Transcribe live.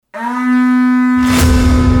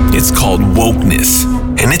It's called wokeness,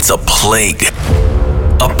 and it's a plague.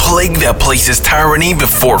 A plague that places tyranny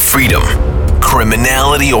before freedom,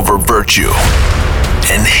 criminality over virtue,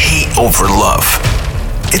 and hate over love.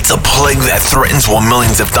 It's a plague that threatens what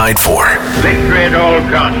millions have died for. Victory at all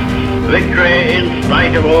costs. Victory in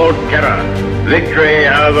spite of all terror. Victory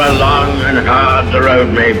however long and hard the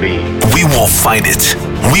road may be. We will fight it.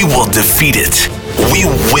 We will defeat it. We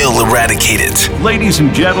will eradicate it. Ladies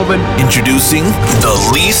and gentlemen, introducing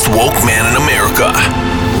the least woke man in America.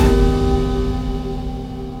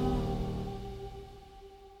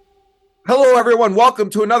 Hello, everyone.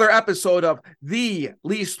 Welcome to another episode of The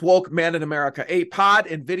Least Woke Man in America, a pod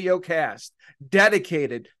and video cast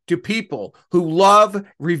dedicated to people who love,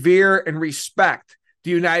 revere, and respect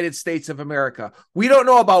the United States of America. We don't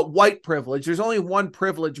know about white privilege. There's only one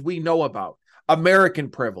privilege we know about: American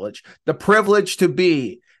privilege, the privilege to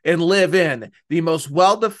be and live in the most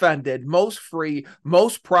well-defended, most free,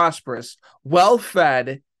 most prosperous,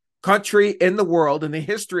 well-fed country in the world, in the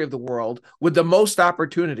history of the world, with the most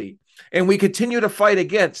opportunity. And we continue to fight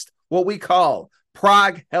against what we call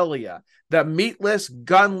proghelia, the meatless,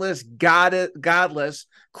 gunless, godless,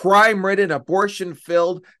 crime-ridden,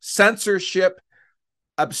 abortion-filled,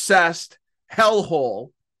 censorship-obsessed hellhole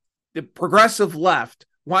the progressive left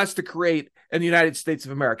wants to create in the United States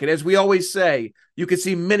of America. And as we always say, you can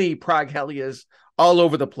see many proghelias all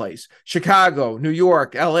over the place. Chicago, New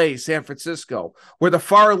York, LA, San Francisco, where the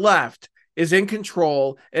far left is in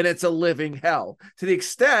control and it's a living hell. To the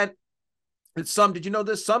extent that did you know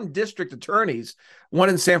this? Some district attorneys, one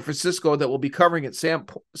in San Francisco that we'll be covering at some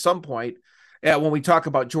point when we talk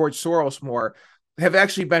about George Soros more, have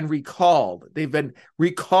actually been recalled. They've been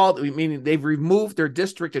recalled, meaning they've removed their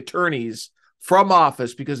district attorneys from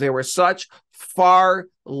office because they were such far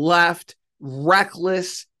left,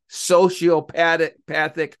 reckless,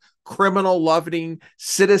 sociopathic, criminal-loving,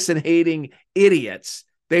 citizen-hating idiots.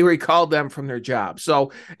 They recalled them from their jobs.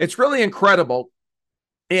 So it's really incredible.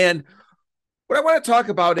 And what I want to talk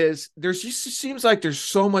about is it seems like there's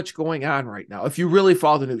so much going on right now. If you really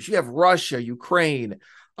follow the news, you have Russia, Ukraine,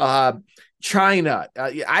 China.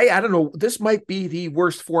 I don't know. This might be the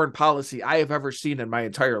worst foreign policy I have ever seen in my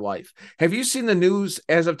entire life. Have you seen the news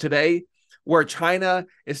as of today where China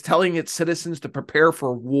is telling its citizens to prepare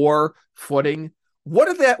for war footing? What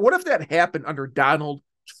if that happened under Donald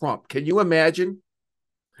Trump? Can you imagine?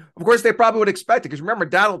 Of course, they probably would expect it, because remember,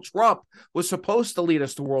 Donald Trump was supposed to lead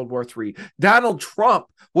us to World War III. Donald Trump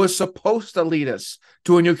was supposed to lead us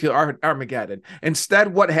to a nuclear Armageddon.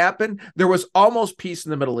 Instead, what happened? There was almost peace in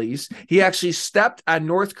the Middle East. He actually stepped on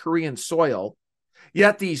North Korean soil.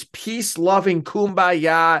 Yet these peace-loving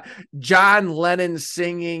kumbaya, John Lennon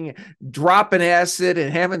singing, dropping acid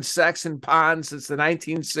and having sex in ponds since the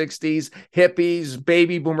 1960s, hippies,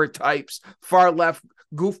 baby boomer types, far-left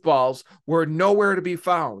goofballs were nowhere to be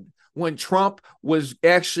found when Trump was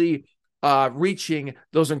actually reaching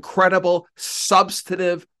those incredible,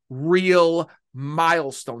 substantive, real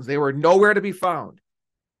milestones. They were nowhere to be found.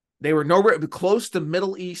 They were nowhere close to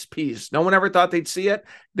Middle East peace. No one ever thought they'd see it.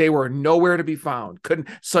 They were nowhere to be found.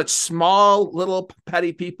 Such small, little,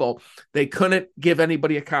 petty people, they couldn't give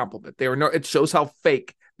anybody a compliment. It shows how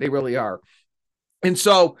fake they really are. And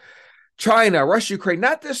so China, Russia, Ukraine,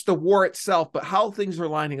 not just the war itself, but how things are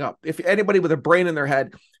lining up. If anybody with a brain in their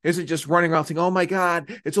head isn't just running around thinking, oh my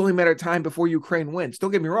God, it's only a matter of time before Ukraine wins.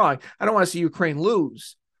 Don't get me wrong. I don't want to see Ukraine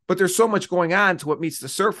lose, but there's so much going on to what meets the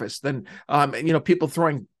surface. Then, people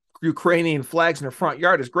throwing Ukrainian flags in their front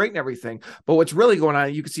yard is great and everything. But what's really going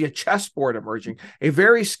on, you can see a chessboard emerging, a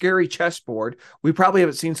very scary chessboard we probably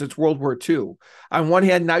haven't seen since World War II. On one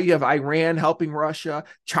hand, now you have Iran helping Russia,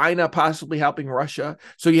 China possibly helping Russia.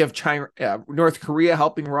 So you have China, North Korea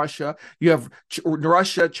helping Russia. You have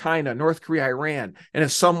Russia, China, North Korea, Iran, and a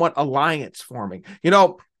somewhat alliance forming.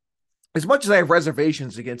 As much as I have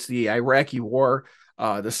reservations against the Iraqi war,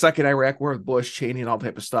 the second Iraq war with Bush, Cheney, and all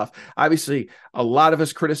type of stuff. Obviously, a lot of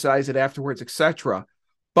us criticize it afterwards, etc.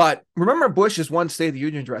 But remember Bush's one State of the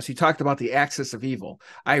Union address, he talked about the axis of evil: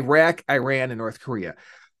 Iraq, Iran, and North Korea.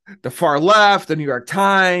 The far left, the New York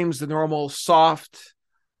Times, the normal soft,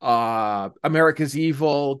 America's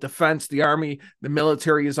evil, defense, the army, the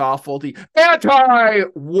military is awful, the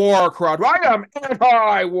anti-war crowd. I am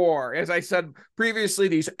anti-war. As I said previously,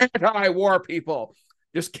 these anti-war people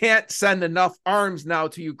just can't send enough arms now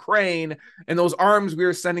to Ukraine. And those arms we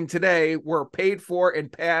are sending today were paid for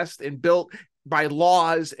and passed and built by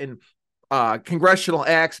laws and congressional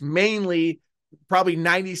acts, mainly probably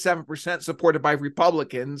 97% supported by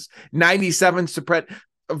Republicans, 97%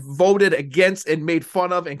 voted against and made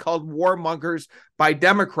fun of and called warmongers by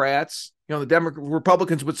Democrats. The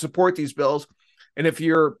Republicans would support these bills. And if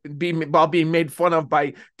you're being made fun of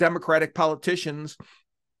by Democratic politicians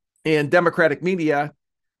and Democratic media,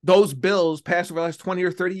 those bills passed over the last 20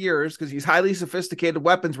 or 30 years because these highly sophisticated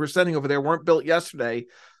weapons we're sending over there weren't built yesterday.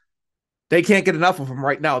 They can't get enough of them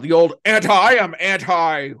right now. The old I am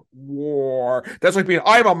anti-war. That's like being,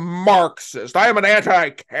 I'm a Marxist. I am an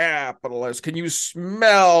anti-capitalist. Can you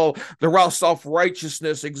smell the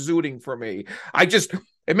self-righteousness exuding from me?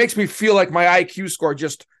 It makes me feel like my IQ score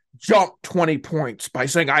just jumped 20 points by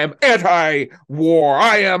saying I am anti-war.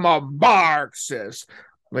 I am a Marxist.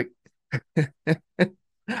 Like,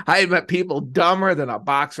 I met people dumber than a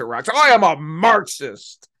box of rocks. I am a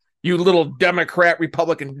Marxist. You little Democrat,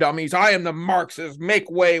 Republican dummies. I am the Marxist.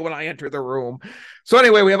 Make way when I enter the room. So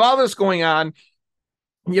anyway, we have all this going on.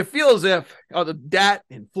 You feel as if, the debt,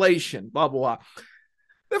 inflation, blah, blah,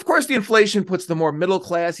 blah. Of course, the inflation puts the more middle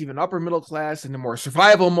class, even upper middle class, into more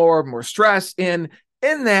survival, more stress. And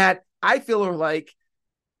in that, I feel like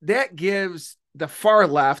that gives the far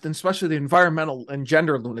left, and especially the environmental and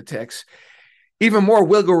gender lunatics, even more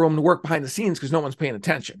wiggle room to work behind the scenes because no one's paying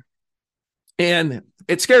attention. And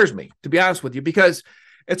it scares me, to be honest with you, because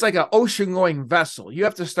it's like an ocean-going vessel. You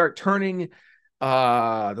have to start turning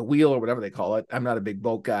the wheel or whatever they call it. I'm not a big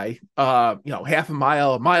boat guy. Half a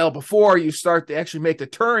mile before you start to actually make the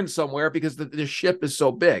turn somewhere because the ship is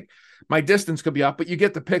so big. My distance could be up, but you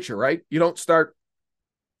get the picture, right? You don't start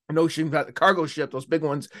an ocean cargo ship, those big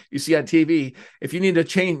ones you see on TV. If you need to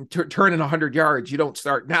turn in 100 yards, you don't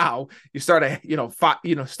start now. You start start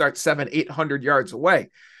 700-800 yards away.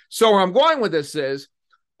 So where I'm going with this is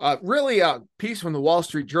really a piece from the Wall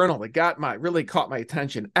Street Journal that really caught my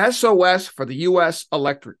attention. SOS for the U.S.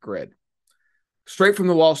 electric grid. Straight from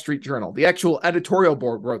the Wall Street Journal. The actual editorial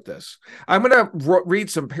board wrote this. I'm going to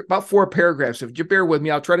read about 4 paragraphs. If you bear with me,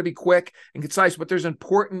 I'll try to be quick and concise, but there's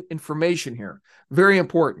important information here. Very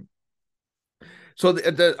important. So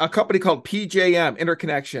a company called PJM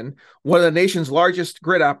Interconnection, one of the nation's largest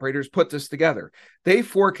grid operators, put this together. They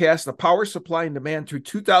forecast the power supply and demand through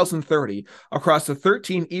 2030 across the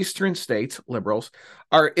 13 eastern states, liberals,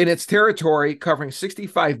 are in its territory covering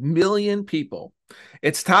 65 million people.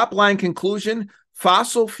 Its top line conclusion: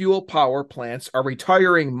 fossil fuel power plants are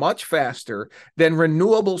retiring much faster than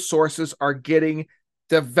renewable sources are getting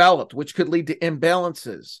developed, which could lead to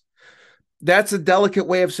imbalances. That's a delicate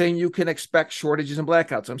way of saying you can expect shortages and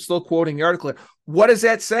blackouts. I'm still quoting the article. What is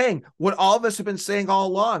that saying? What all of us have been saying all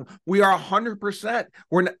along. We are 100%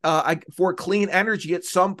 for clean energy at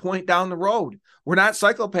some point down the road. We're not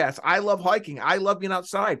psychopaths. I love hiking. I love being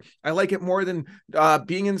outside. I like it more than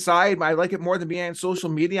being inside. I like it more than being on social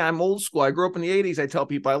media. I'm old school. I grew up in the 80s. I tell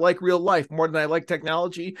people I like real life more than I like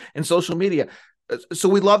technology and social media. So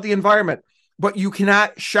we love the environment, but you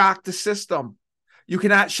cannot shock the system. You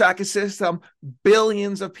cannot shock a system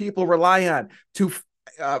billions of people rely on to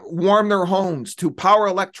warm their homes, to power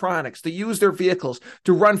electronics, to use their vehicles,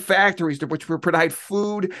 to run factories, to which provide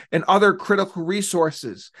food and other critical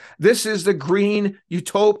resources. This is the green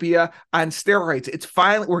utopia on steroids. It's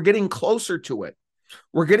finally, we're getting closer to it.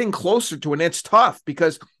 We're getting closer to it. And it's tough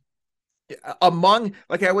because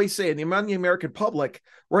like I always say, among the American public,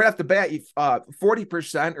 right off the bat,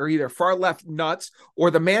 40% are either far left nuts or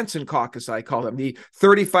the Manson caucus, I call them, the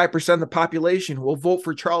 35% of the population who will vote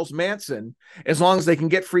for Charles Manson as long as they can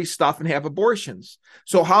get free stuff and have abortions.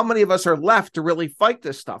 So how many of us are left to really fight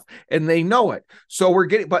this stuff? And they know it. So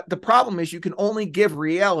but the problem is you can only give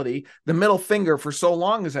reality the middle finger for so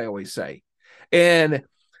long, as I always say. And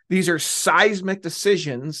these are seismic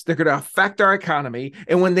decisions. They're going to affect our economy.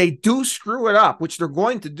 And when they do screw it up, which they're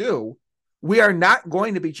going to do, we are not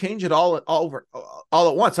going to be changing it all at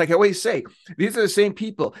once. Like I always say, these are the same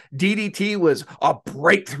people. DDT was a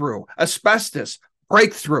breakthrough. Asbestos,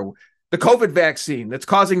 breakthrough. The COVID vaccine that's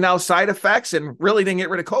causing now side effects and really didn't get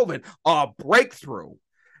rid of COVID, a breakthrough.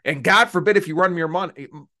 And God forbid if you run your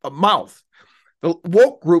mouth. The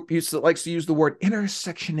woke group likes to use the word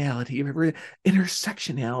intersectionality. Remember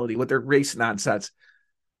intersectionality with their race nonsense.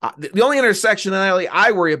 The only intersectionality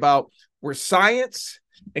I worry about where science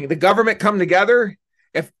and the government come together.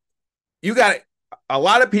 If you got a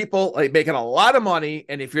lot of people making a lot of money,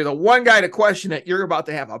 and if you're the one guy to question it, you're about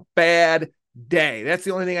to have a bad day. That's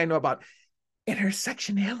the only thing I know about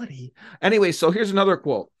intersectionality. Anyway, so here's another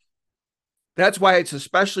quote. That's why it's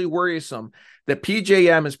especially worrisome that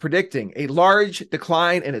PJM is predicting a large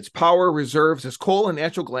decline in its power reserves as coal and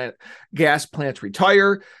natural gas plants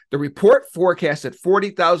retire. The report forecasted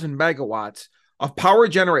 40,000 megawatts of power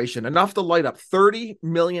generation, enough to light up 30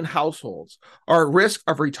 million households, are at risk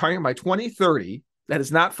of retiring by 2030. That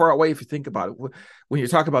is not far away if you think about it. When you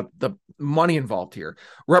talk about the money involved here,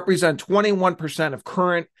 represent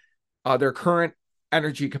 21% of their current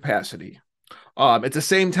energy capacity. At the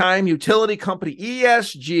same time, utility company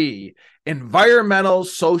ESG, environmental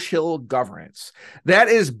social governance. That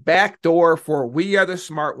is backdoor for we are the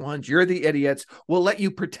smart ones, you're the idiots. We'll let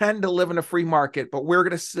you pretend to live in a free market, but we're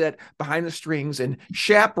going to sit behind the strings and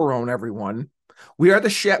chaperone everyone. We are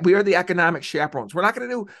the economic chaperones. We're not going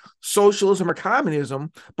to do socialism or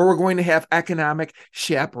communism, but we're going to have economic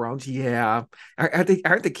chaperones. Yeah.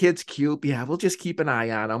 Aren't the kids cute? Yeah, we'll just keep an eye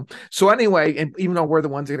on them. So anyway, and even though we're the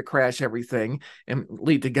ones that are going to crash everything and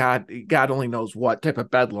lead to God only knows what type of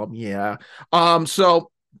bedlam. Yeah. Illinois,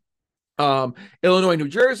 New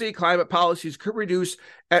Jersey, climate policies could reduce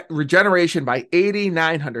regeneration by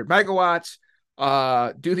 8,900 megawatts.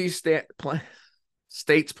 Do these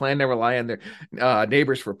states plan to rely on their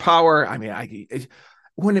neighbors for power? I mean,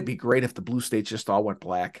 wouldn't it be great if the blue states just all went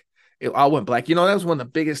black? It all went black. You know, that was one of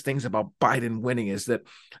the biggest things about Biden winning is that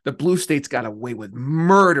the blue states got away with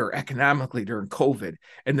murder economically during COVID.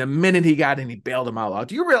 And the minute he got in, he bailed them all out.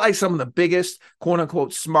 Do you realize some of the biggest, quote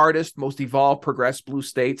unquote, smartest, most evolved, progressed blue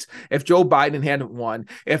states, if Joe Biden hadn't won,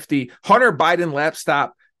 if the Hunter Biden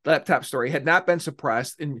laptop story had not been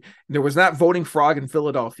suppressed and there was not voting fraud in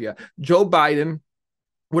Philadelphia, Joe Biden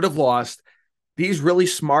would have lost. These really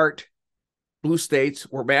smart blue states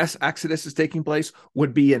where mass exodus is taking place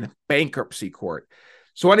would be in bankruptcy court.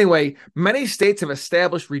 So anyway, many states have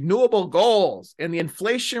established renewable goals, and the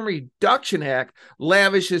Inflation Reduction Act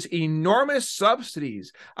lavishes enormous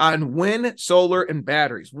subsidies on wind, solar, and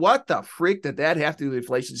batteries. What the freak did that have to do with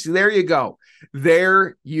inflation? See, there you go.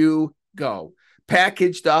 There you go.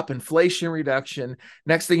 Packaged up inflation reduction.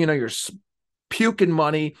 Next thing you know, you're puking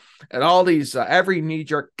money and all these every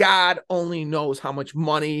knee-jerk. God only knows how much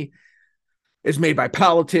money is made by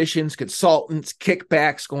politicians, consultants,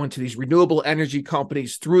 kickbacks going to these renewable energy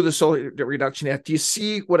companies through the Solar Reduction Act. Do you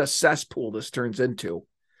see what a cesspool this turns into?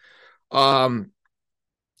 The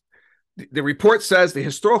report says the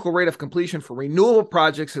historical rate of completion for renewable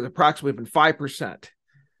projects has approximately been 5%.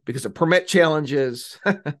 Because of permit challenges,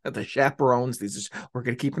 the chaperones, we're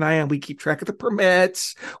going to keep an eye on. We keep track of the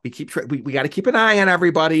permits. We got to keep an eye on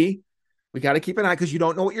everybody. We got to keep an eye because you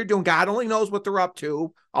don't know what you're doing. God only knows what they're up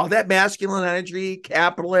to. All that masculine energy,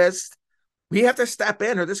 capitalist. We have to step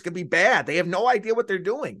in or this could be bad. They have no idea what they're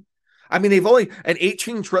doing. I mean, they've only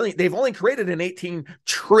created an $18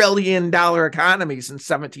 trillion economy since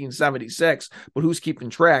 1776, but who's keeping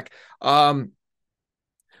track?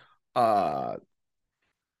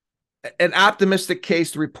 An optimistic case,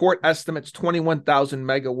 the report estimates 21,000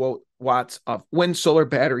 megawatts of wind, solar,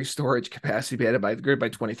 battery storage capacity added by the grid by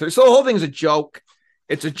 2030. So the whole thing's a joke.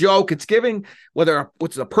 It's a joke. It's giving, whether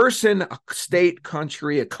it's a person, a state,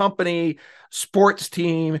 country, a company, sports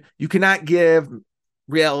team, you cannot give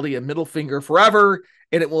reality a middle finger forever,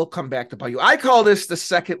 and it will come back to bite you. I call this the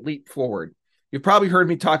second leap forward. You've probably heard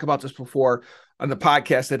me talk about this before on the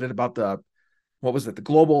podcast I did about the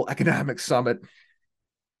Global Economic Summit.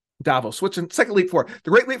 Davos, switching second leap forward.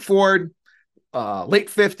 The Great Leap Forward, late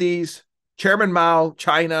 50s, Chairman Mao,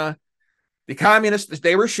 China, the communists,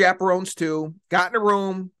 they were chaperones too, got in a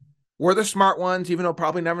room, were the smart ones, even though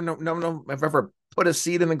probably never have ever put a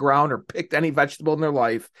seed in the ground or picked any vegetable in their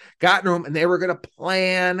life, got in a room and they were going to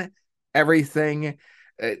plan everything.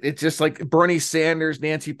 It's just like Bernie Sanders,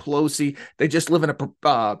 Nancy Pelosi. They just live in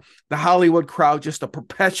the Hollywood crowd, just a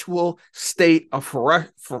perpetual state of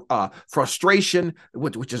frustration,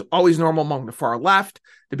 which is always normal among the far left,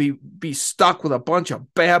 to be stuck with a bunch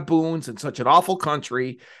of baboons in such an awful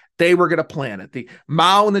country. They were going to plan it. The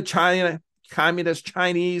Mao and the communist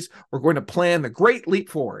Chinese were going to plan the Great Leap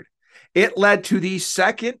Forward. It led to the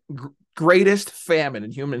second greatest famine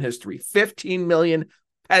in human history. 15 million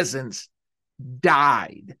peasants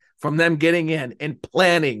died from them getting in and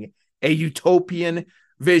planning a utopian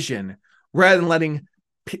vision rather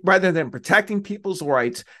than protecting people's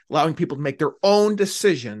rights, allowing people to make their own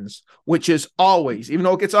decisions, which is always, even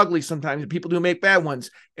though it gets ugly sometimes, people do make bad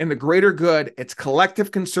ones, in the greater good, it's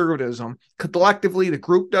collective conservatism. Collectively, the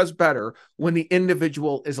group does better when the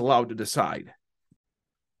individual is allowed to decide.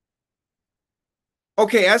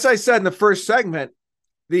 Okay, as I said in the first segment,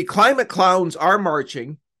 the climate clowns are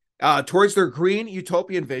marching towards their green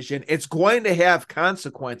utopian vision. It's going to have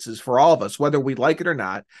consequences for all of us, whether we like it or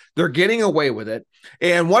not. They're getting away with it.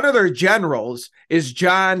 And one of their generals is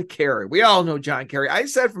John Kerry. We all know John Kerry. I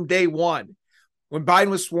said from day one, when Biden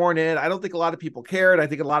was sworn in, I don't think a lot of people cared. I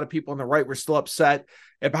think a lot of people on the right were still upset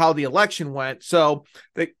about how the election went. So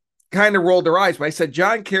they kind of rolled their eyes. But I said,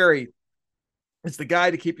 John Kerry is the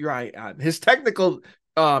guy to keep your eye on. His technical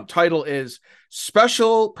title is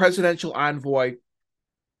Special Presidential Envoy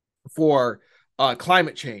for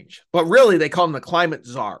climate change, but really they call him the climate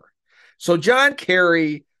czar. So John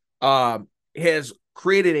Kerry has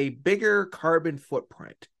created a bigger carbon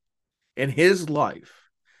footprint in his life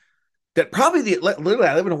that probably literally,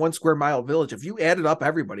 I live in a 1 square mile village. If you added up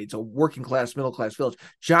everybody, it's a working class, middle class village.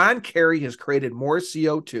 John Kerry has created more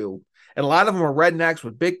CO2, and a lot of them are rednecks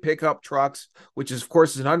with big pickup trucks, which is, of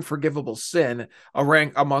course, an unforgivable sin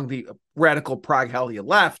among the radical Prague Hellia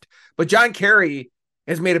left. But John Kerry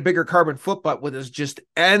has made a bigger carbon footprint with his just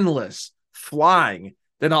endless flying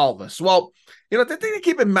than all of us. Well, the thing to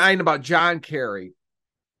keep in mind about John Kerry,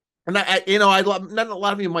 and a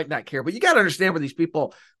lot of you might not care, but you got to understand where these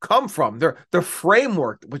people come from. Their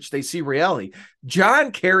framework, which they see reality.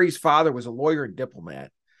 John Kerry's father was a lawyer and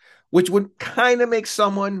diplomat, which would kind of make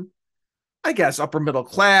someone, I guess, upper middle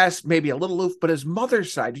class, maybe a little aloof. But his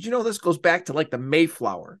mother's side, did you know this goes back to like the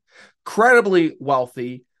Mayflower? Incredibly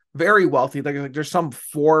wealthy, very wealthy. Like there's some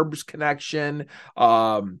Forbes connection.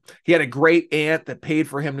 He had a great aunt that paid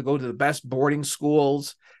for him to go to the best boarding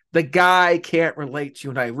schools. The guy can't relate to you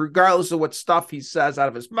and I, regardless of what stuff he says out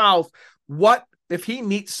of his mouth. What if he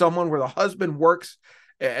meets someone where the husband works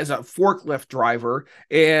as a forklift driver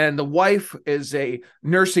and the wife is a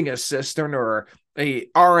nursing assistant or a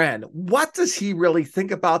RN? What does he really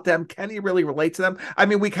think about them? Can he really relate to them? I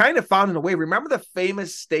mean, we kind of found in a way. Remember the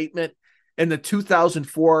famous statement in the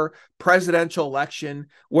 2004 presidential election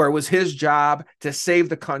where it was his job to save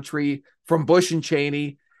the country from Bush and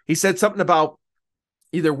Cheney? He said something about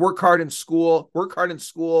either work hard in school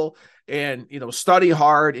and, study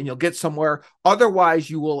hard and you'll get somewhere. Otherwise,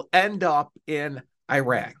 you will end up in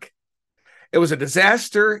Iraq. It was a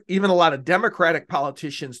disaster. Even a lot of Democratic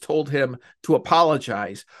politicians told him to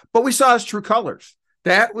apologize, but we saw his true colors.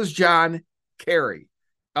 That was John Kerry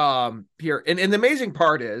here. And the amazing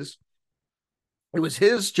part is it was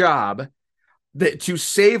his job to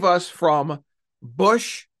save us from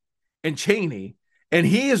Bush and Cheney. And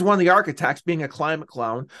he is one of the architects, being a climate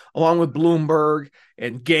clown, along with Bloomberg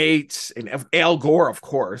and Gates and Al Gore, of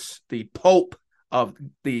course, the Pope of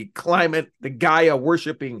the climate, the Gaia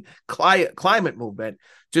worshiping climate movement,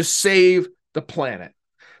 to save the planet,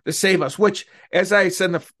 to save us, which, as I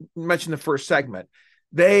said, mentioned the first segment,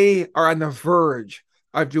 they are on the verge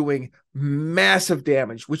of doing massive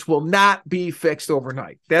damage, which will not be fixed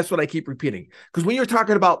overnight. That's what I keep repeating. Because when you're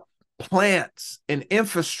talking about plants and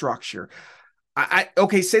infrastructure, I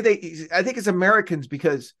think it's Americans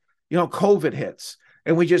because, COVID hits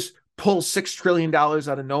and we just pull $6 trillion out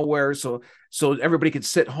of nowhere. So everybody could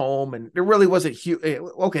sit home, and there really wasn't huge.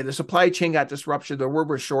 Okay, the supply chain got disruption. There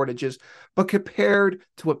were shortages, but compared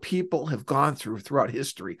to what people have gone throughout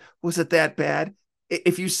history, was it that bad?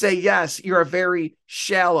 If you say yes, you're a very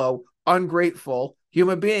shallow, ungrateful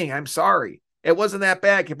human being. I'm sorry. It wasn't that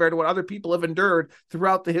bad compared to what other people have endured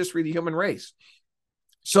throughout the history of the human race.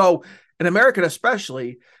 So in America,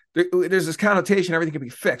 especially, there's this connotation everything can be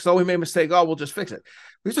fixed. Oh, we made a mistake. Oh, we'll just fix it.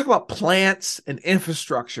 We talk about plants and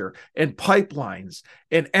infrastructure and pipelines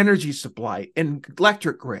and energy supply and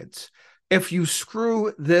electric grids. If you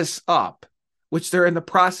screw this up, which they're in the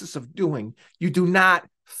process of doing, you do not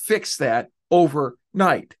fix that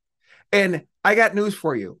overnight. And I got news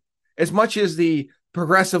for you. As much as the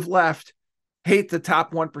progressive left hate the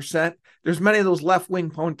top 1%, there's many of those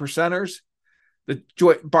left-wing 1%ers, the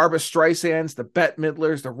Barbara Streisands, the Bette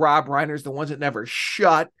Midlers, the Rob Reiners, the ones that never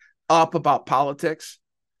shut up about politics.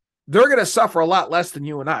 They're going to suffer a lot less than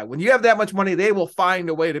you and I. When you have that much money, they will find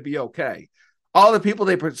a way to be okay. All the people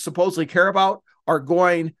they supposedly care about are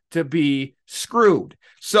going to be screwed.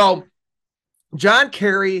 So John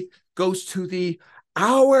Kerry goes to the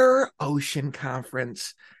Our Ocean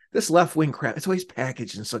Conference. This left-wing crap, it's always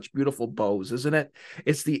packaged in such beautiful bows, isn't it?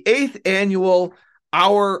 It's the 8th annual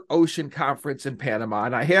Our Ocean Conference in Panama,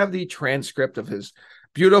 and I have the transcript of his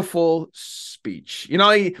beautiful speech. He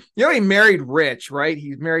married rich, right?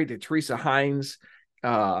 He's married to Teresa Heinz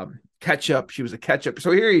Ketchup. She was a ketchup.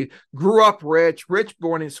 So here he grew up rich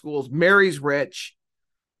boarding schools, marries rich.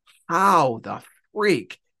 How the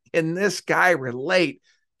freak can this guy relate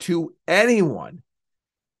to anyone?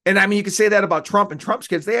 And I mean, you could say that about Trump and Trump's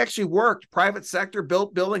kids. They actually worked, private sector,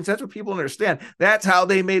 built buildings. That's what people understand. That's how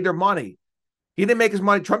they made their money. He didn't make his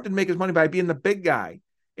money. Trump didn't make his money by being the big guy.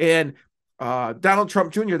 And Donald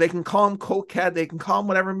Trump Jr., they can call him cokehead. They can call him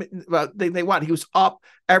whatever they want. He was up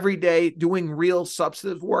every day doing real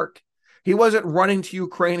substantive work. He wasn't running to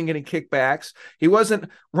Ukraine and getting kickbacks. He wasn't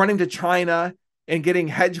running to China and getting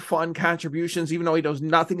hedge fund contributions, even though he knows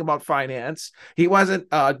nothing about finance. He wasn't,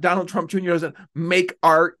 Donald Trump Jr. doesn't make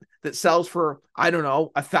art that sells for,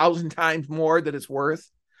 1,000 times more than it's worth.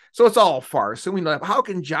 So it's all a farce. So we know, how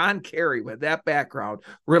can John Kerry with that background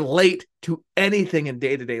relate to anything in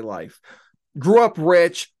day-to-day life? grew up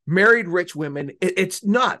rich, married rich women. It's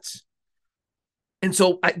nuts. And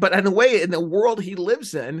so, but in a way, in the world he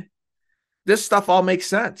lives in, this stuff all makes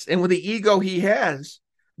sense. And with the ego he has,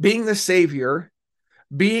 being the savior,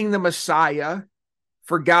 being the Messiah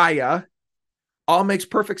for Gaia, all makes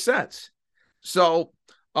perfect sense. So,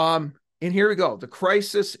 and here we go. The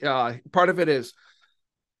crisis, part of it is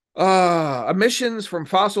emissions from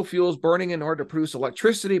fossil fuels burning in order to produce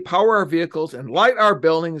electricity, power our vehicles, and light our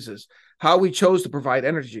buildings is how we chose to provide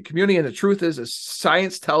energy to community. And the truth is, as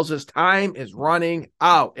science tells us, time is running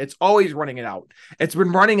out. It's always running out. It's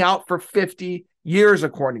been running out for 50 years,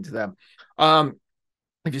 according to them.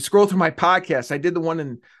 If you scroll through my podcast, I did the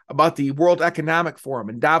one about the World Economic Forum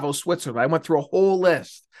in Davos, Switzerland. I went through a whole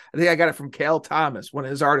list. I think I got it from Cal Thomas, one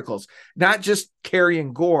of his articles. Not just Kerry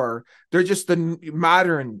and Gore. They're just the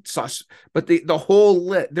modern but the whole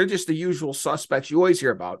list. They're just the usual suspects you always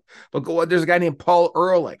hear about. But there's a guy named Paul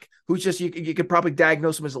Ehrlich, who's just, you could probably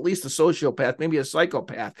diagnose him as at least a sociopath, maybe a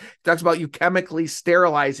psychopath. He talks about you chemically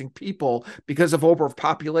sterilizing people because of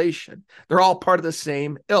overpopulation. They're all part of the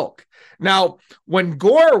same ilk. Now, when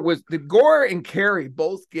Gore and Kerry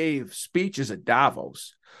both gave speeches at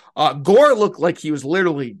Davos, Gore looked like he was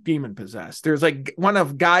literally demon possessed. There's like one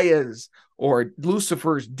of Gaia's or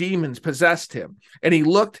Lucifer's demons possessed him, and he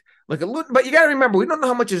looked like but you got to remember, we don't know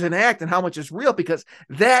how much is an act and how much is real, because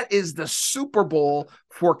that is the Super Bowl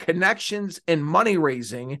for connections and money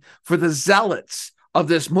raising for the zealots of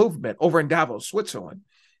this movement over in Davos, Switzerland.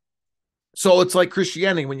 So it's like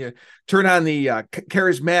Christianity when you turn on the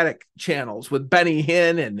charismatic channels with Benny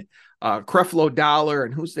Hinn and Creflo Dollar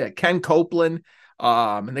and who's that? Ken Copeland.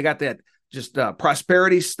 And they got that just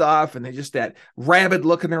prosperity stuff, and they just that rabid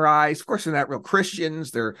look in their eyes. Of course, they're not real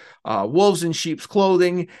Christians. They're wolves in sheep's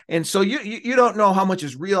clothing. And so you don't know how much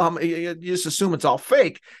is real. You just assume it's all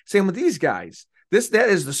fake. Same with these guys. That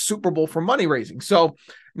is the Super Bowl for money raising. So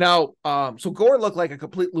now, so Gore looked like a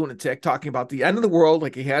complete lunatic talking about the end of the world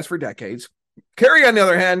like he has for decades. Kerry, on the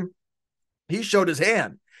other hand, he showed his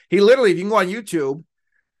hand. He literally, if you can go on YouTube,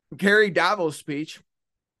 Kerry Davos speech,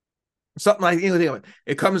 something like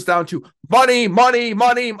it comes down to money, money,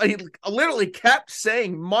 money. He literally kept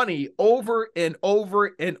saying money over and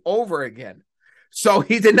over and over again. So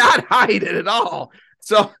he did not hide it at all.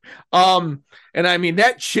 So, and I mean,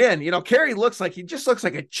 that chin, Kerry just looks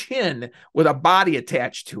like a chin with a body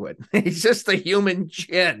attached to it. He's just a human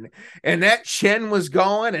chin. And that chin was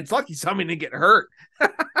going. It's lucky somebody didn't get hurt.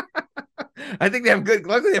 I think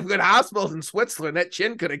luckily they have good hospitals in Switzerland. That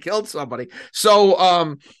chin could have killed somebody.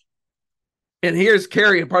 So, and here's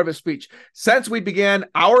Kerry in part of his speech. Since we began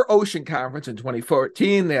our ocean conference in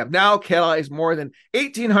 2014, they have now catalyzed more than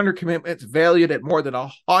 1,800 commitments valued at more than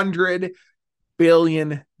 $100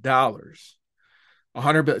 billion. $100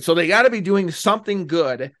 billion. So they got to be doing something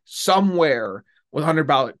good somewhere with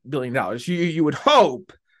 $100 billion. You would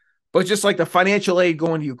hope, but just like the financial aid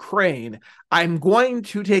going to Ukraine, I'm going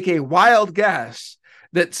to take a wild guess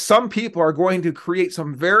that some people are going to create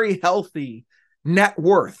some very healthy net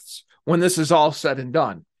worths when this is all said and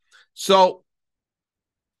done. So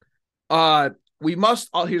we must,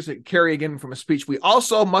 here's Kerry again from a speech, we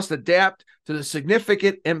also must adapt to the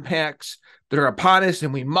significant impacts that are upon us,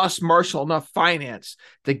 and we must marshal enough finance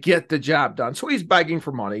to get the job done. So he's begging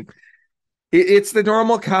for money. It's the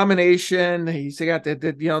normal combination. He's got that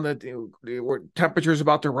the temperature's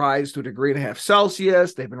about to rise to 1.5 degrees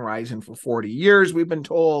Celsius. They've been rising for 40 years, we've been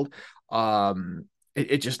told.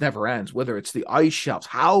 It just never ends, whether it's the ice shelves.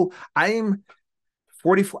 I'm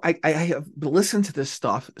 44. I have listened to this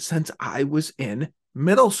stuff since I was in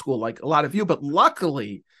middle school, like a lot of you, but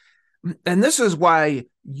luckily, and this is why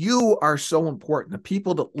you are so important, the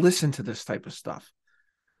people that listen to this type of stuff.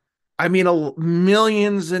 I mean,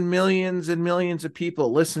 millions and millions and millions of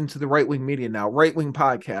people listen to the right-wing media now, right-wing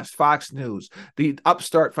podcasts, Fox News, the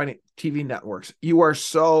upstart TV networks. You are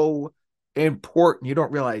so important. You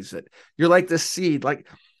don't realize it. You're like the seed. Like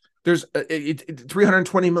there's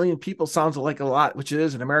 320 million people sounds like a lot, which it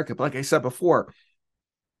is in America. But like I said before,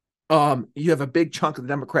 you have a big chunk of the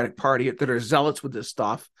Democratic Party that are zealots with this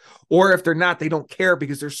stuff. Or if they're not, they don't care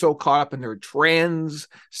because they're so caught up in their trans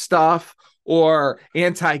stuff or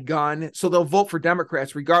anti-gun. So they'll vote for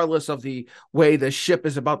Democrats regardless of the way the ship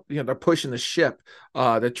is about, they're pushing the ship,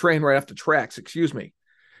 the train right off the tracks, excuse me.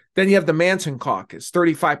 Then you have the Manson caucus,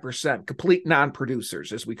 35%, complete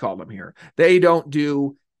non-producers, as we call them here. They don't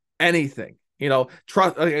do anything.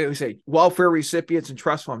 Trust, like I say, welfare recipients and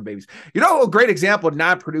trust fund babies. A great example of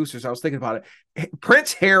non-producers, I was thinking about it,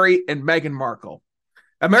 Prince Harry and Meghan Markle.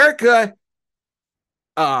 America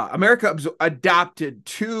adopted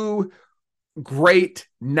two great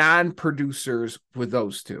non-producers with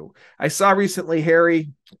those two. I saw recently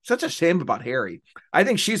Harry, such a shame about Harry. I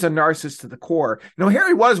think she's a narcissist to the core.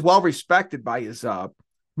 Harry was well respected by his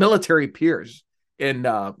military peers in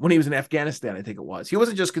when he was in Afghanistan, I think it was. He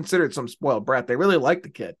wasn't just considered some spoiled brat. They really liked the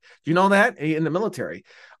kid. Do you know that? In the military.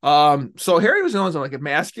 So Harry was known as like a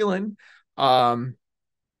masculine,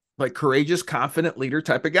 like courageous, confident leader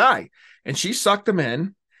type of guy. And she sucked him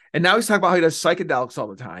in. And now he's talking about how he does psychedelics all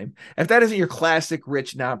the time. If that isn't your classic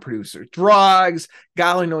rich non-producer, drugs,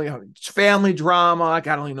 God only knows family drama,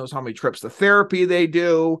 God only knows how many trips to therapy they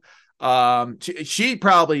do. She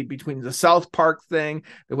probably, between the South Park thing,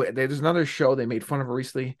 there's another show they made fun of her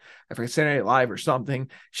recently, I forget, Saturday Night Live or something.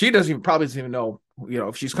 She probably doesn't even know,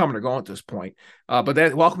 if she's coming or going at this point. But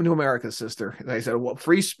that, welcome to America, sister. Like I said,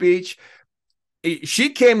 free speech. She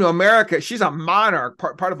came to America. She's a monarch,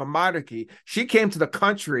 part of a monarchy. She came to the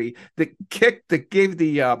country that gave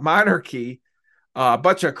the monarchy a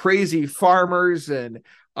bunch of crazy farmers and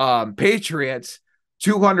patriots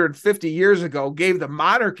 250 years ago, gave the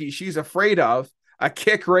monarchy she's afraid of a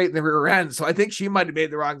kick right in the rear end. So I think she might have made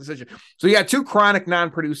the wrong decision. So you got two chronic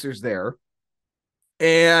non-producers there.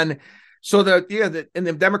 And so in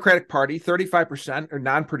the Democratic Party, 35% are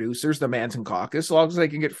non-producers, the Manson caucus, as long as they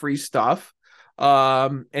can get free stuff.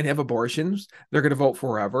 And have abortions, they're going to vote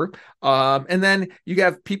forever. And then you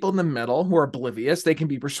have people in the middle who are oblivious. They can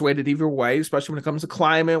be persuaded either way, especially when it comes to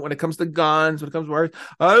climate, when it comes to guns, when it comes to,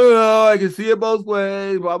 I don't know, I can see it both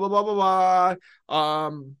ways, blah, blah, blah, blah, blah.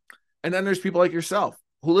 And then there's people like yourself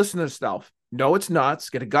who listen to this stuff, know it's nuts,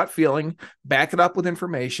 get a gut feeling, back it up with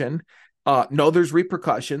information, know there's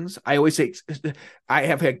repercussions. I always say, I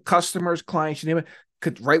have had customers, clients, you name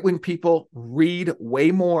it, right-wing people read way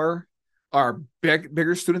more, are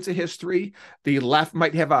bigger students of history. The left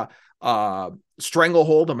might have a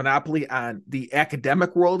stranglehold, a monopoly on the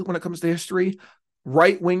academic world when it comes to history.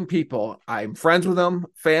 Right-wing people, I'm friends with them,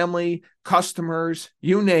 family, customers,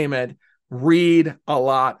 you name it, read a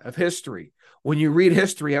lot of history. When you read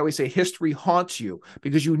history, I always say history haunts you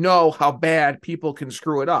because you know how bad people can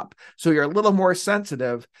screw it up. So you're a little more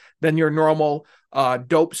sensitive than your normal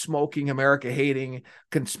dope smoking, America hating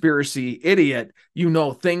conspiracy idiot. You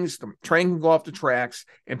know things, the train can go off the tracks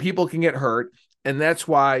and people can get hurt. And that's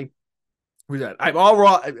why I'm all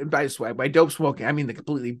raw. By this way, by dope smoking, I mean the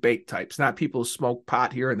completely baked types, not people who smoke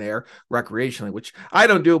pot here and there recreationally, which I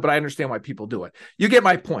don't do, but I understand why people do it. You get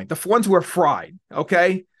my point. The ones who are fried,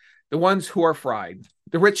 okay? The ones who are fried,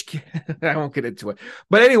 the rich, I won't get into it.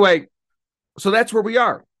 But anyway, so that's where we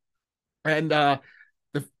are. And the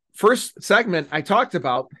first segment, I talked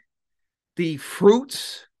about the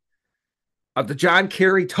fruits of the John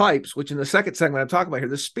Kerry types, which in the second segment I'm talking about here,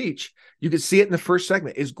 the speech, you can see it in the first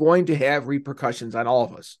segment, is going to have repercussions on all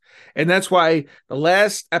of us. And that's why the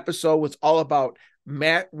last episode was all about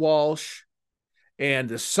Matt Walsh and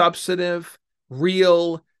the substantive,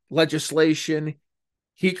 real legislation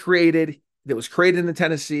he created, that was created in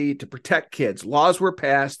Tennessee to protect kids. Laws were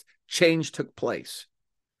passed, change took place.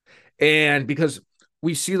 And because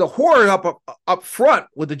we see the horror up front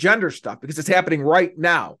with the gender stuff, because it's happening right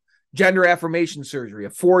now. Gender affirmation surgery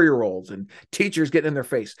of 4-year-olds and teachers getting in their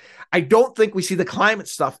face. I don't think we see the climate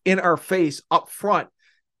stuff in our face up front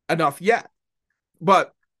enough yet.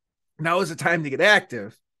 But now is the time to get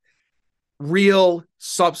active. Real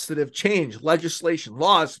substantive change, legislation,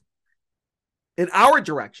 laws in our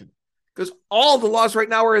direction. Because all the laws right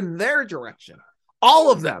now are in their direction.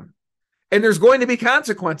 All of them. And there's going to be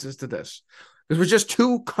consequences to this. Because we're just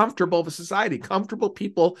too comfortable of a society. Comfortable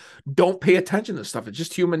people don't pay attention to stuff. It's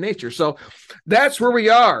just human nature. So that's where we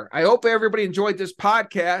are. I hope everybody enjoyed this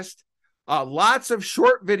podcast. Lots of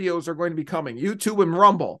short videos are going to be coming. YouTube and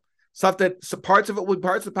Rumble. Stuff that parts of it will be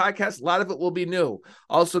parts of the podcast. A lot of it will be new.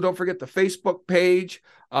 Also, don't forget the Facebook page,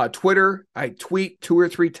 Twitter. I tweet 2 or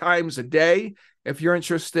 3 times a day if you're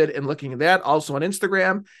interested in looking at that. Also on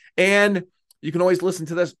Instagram. And you can always listen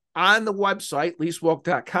to this on the website,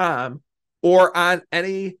 leastwoke.com, or on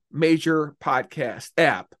any major podcast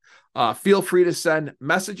app. Feel free to send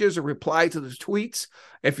messages or reply to the tweets.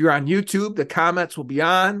 If you're on YouTube, the comments will be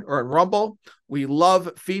on, or on Rumble. We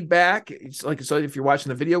love feedback. It's like, so if you're watching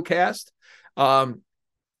the video cast,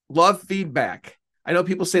 love feedback. I know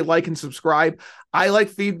people say like and subscribe. I like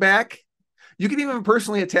feedback. You can even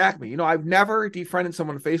personally attack me. I've never defriended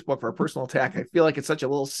someone on Facebook for a personal attack. I feel like it's such a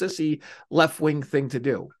little sissy left-wing thing to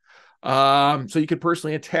do. So you can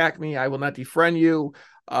personally attack me. I will not defriend you.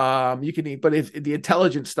 You can, but if the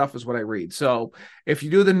intelligent stuff is what I read. So if you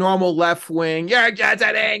do the normal left wing, you're just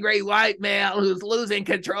an angry white male who's losing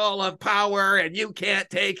control of power and you can't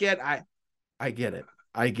take it. I get it.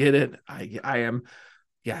 I get it. I am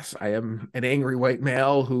Yes, I am an angry white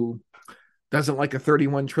male who doesn't like a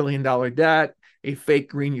 $31 trillion debt, a fake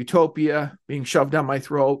green utopia being shoved down my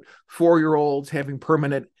throat, 4-year-olds having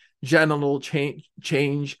permanent genital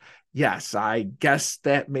change. Yes, I guess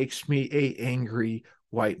that makes me a angry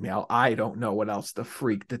white male. I don't know what else the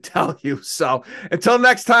freak to tell you. So until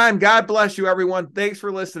next time, God bless you, everyone. Thanks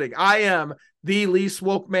for listening. I am the least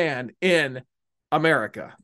woke man in America.